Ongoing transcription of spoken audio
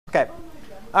Okay.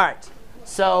 All right.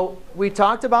 So we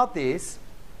talked about these.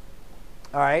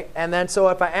 All right. And then so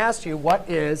if I asked you, what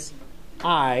is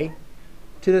I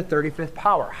to the 35th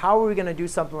power? How are we going to do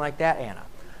something like that, Anna?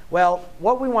 Well,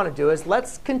 what we want to do is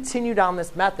let's continue down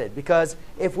this method. Because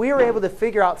if we are able to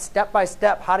figure out step by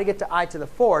step how to get to I to the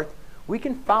 4th, we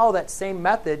can follow that same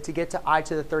method to get to I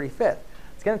to the 35th.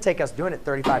 It's going to take us doing it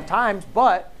 35 times,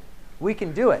 but we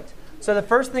can do it. So the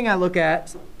first thing I look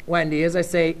at, Wendy, is I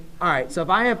say, all right, so if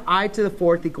I have I to the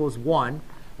 4th equals 1,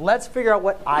 let's figure out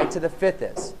what I to the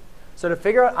 5th is. So to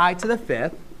figure out I to the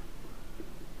 5th,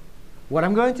 what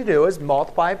I'm going to do is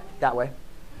multiply that way.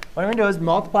 What I'm going to do is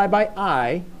multiply by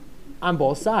I on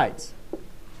both sides.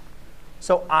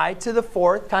 So I to the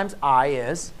 4th times I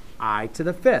is I to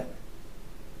the 5th.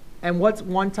 And what's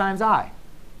 1 times I?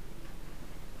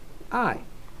 I.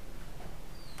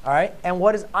 All right, and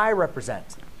what does I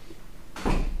represent?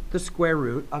 The square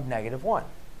root of -1.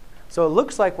 So it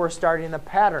looks like we're starting the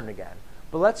pattern again.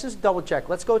 But let's just double check.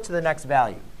 Let's go to the next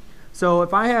value. So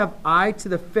if I have I to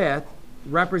the 5th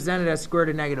represented as square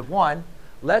root of -1,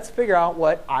 let's figure out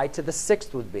what I to the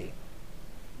 6th would be.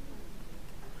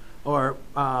 Or,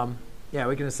 yeah,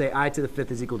 we're going to say I to the 5th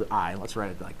is equal to I. Let's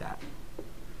write it like that.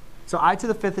 So I to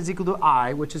the 5th is equal to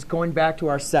I, which is going back to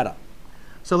our setup.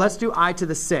 So let's do I to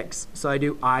the 6th. So I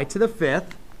do I to the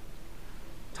 5th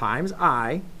times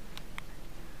I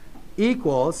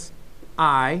equals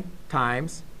I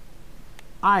times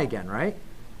I again, right?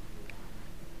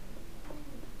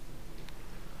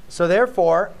 So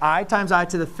therefore, I times I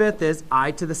to the 5th is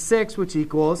I to the 6th, which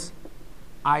equals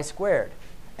I squared.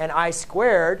 And I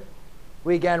squared,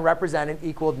 we again represented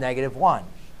equaled -1.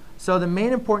 So the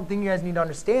main important thing you guys need to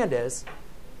understand is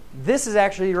this is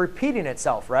actually repeating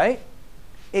itself, right?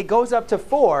 It goes up to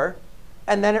 4,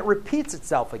 and then it repeats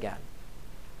itself again.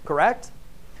 Correct?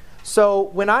 So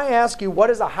when I ask you what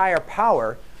is a higher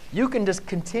power, you can just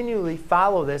continually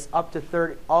follow this up to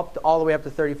 30, all the way up to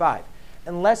 35,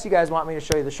 unless you guys want me to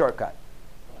show you the shortcut.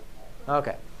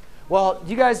 OK. Well,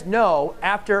 you guys know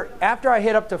after I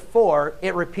hit up to 4,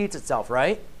 it repeats itself,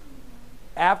 right?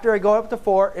 After I go up to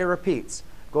 4, it repeats.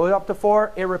 Go up to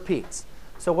 4, it repeats.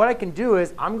 So what I can do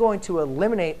is I'm going to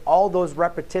eliminate all those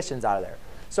repetitions out of there.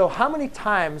 So how many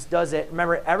times does it,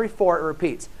 remember, every 4 it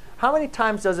repeats. How many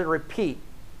times does it repeat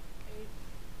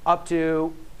up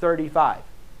to 35?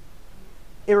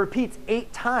 It repeats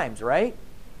 8 times, right?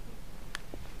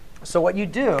 So what you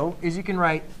do is you can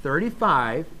write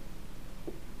 35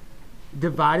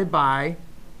 divided by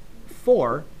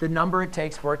 4, the number it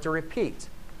takes for it to repeat,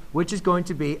 which is going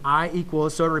to be I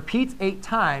equals, so it repeats 8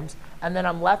 times, and then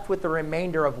I'm left with the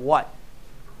remainder of what?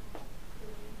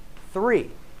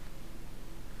 3.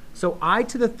 So I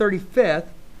to the 35th,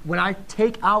 when I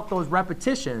take out those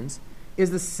repetitions,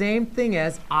 is the same thing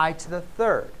as I to the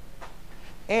 3rd.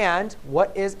 And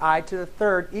what is I to the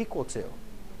 3rd equal to?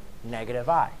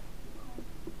 -I.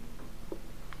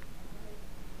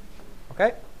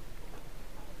 OK?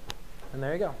 And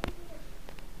there you go.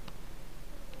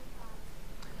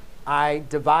 I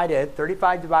divided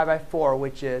 35 divided by 4,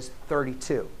 which is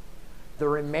 32.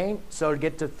 So to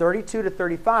get to 32 to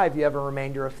 35, you have a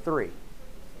remainder of 3.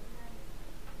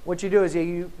 What you do is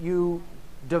you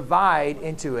divide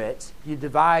into it. You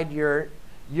divide you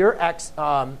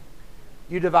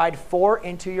divide 4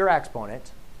 into your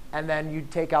exponent, and then you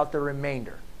take out the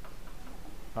remainder.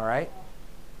 All right?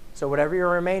 So whatever your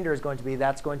remainder is going to be,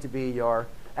 that's going to be your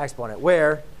exponent,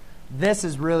 where this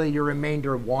is really your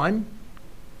remainder of 1.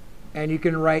 And you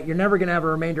can write, you're never going to have a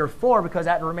remainder of 4 because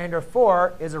that remainder of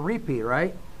 4 is a repeat,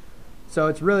 right? So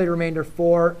it's really the remainder of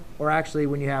 4, or actually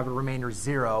when you have a remainder of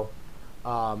 0,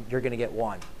 you're going to get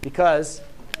 1. Because,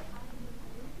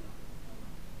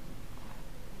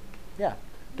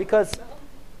 because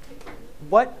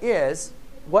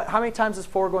how many times is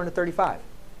 4 going to 35?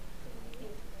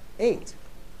 8.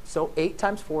 So 8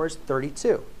 times 4 is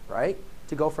 32, right?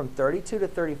 To go from 32 to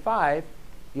 35,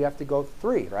 you have to go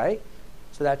 3, right?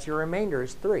 So that's your remainder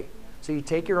is 3. So you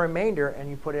take your remainder and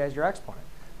you put it as your exponent.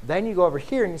 Then you go over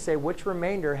here and you say which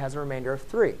remainder has a remainder of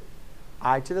 3?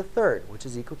 I to the 3rd, which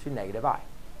is equal to -I.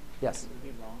 Yes? Would it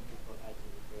be wrong to put I to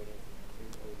the 3rd as an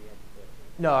answer, or would we have to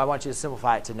put? No, I want you to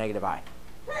simplify it to -I.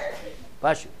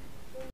 Bless you.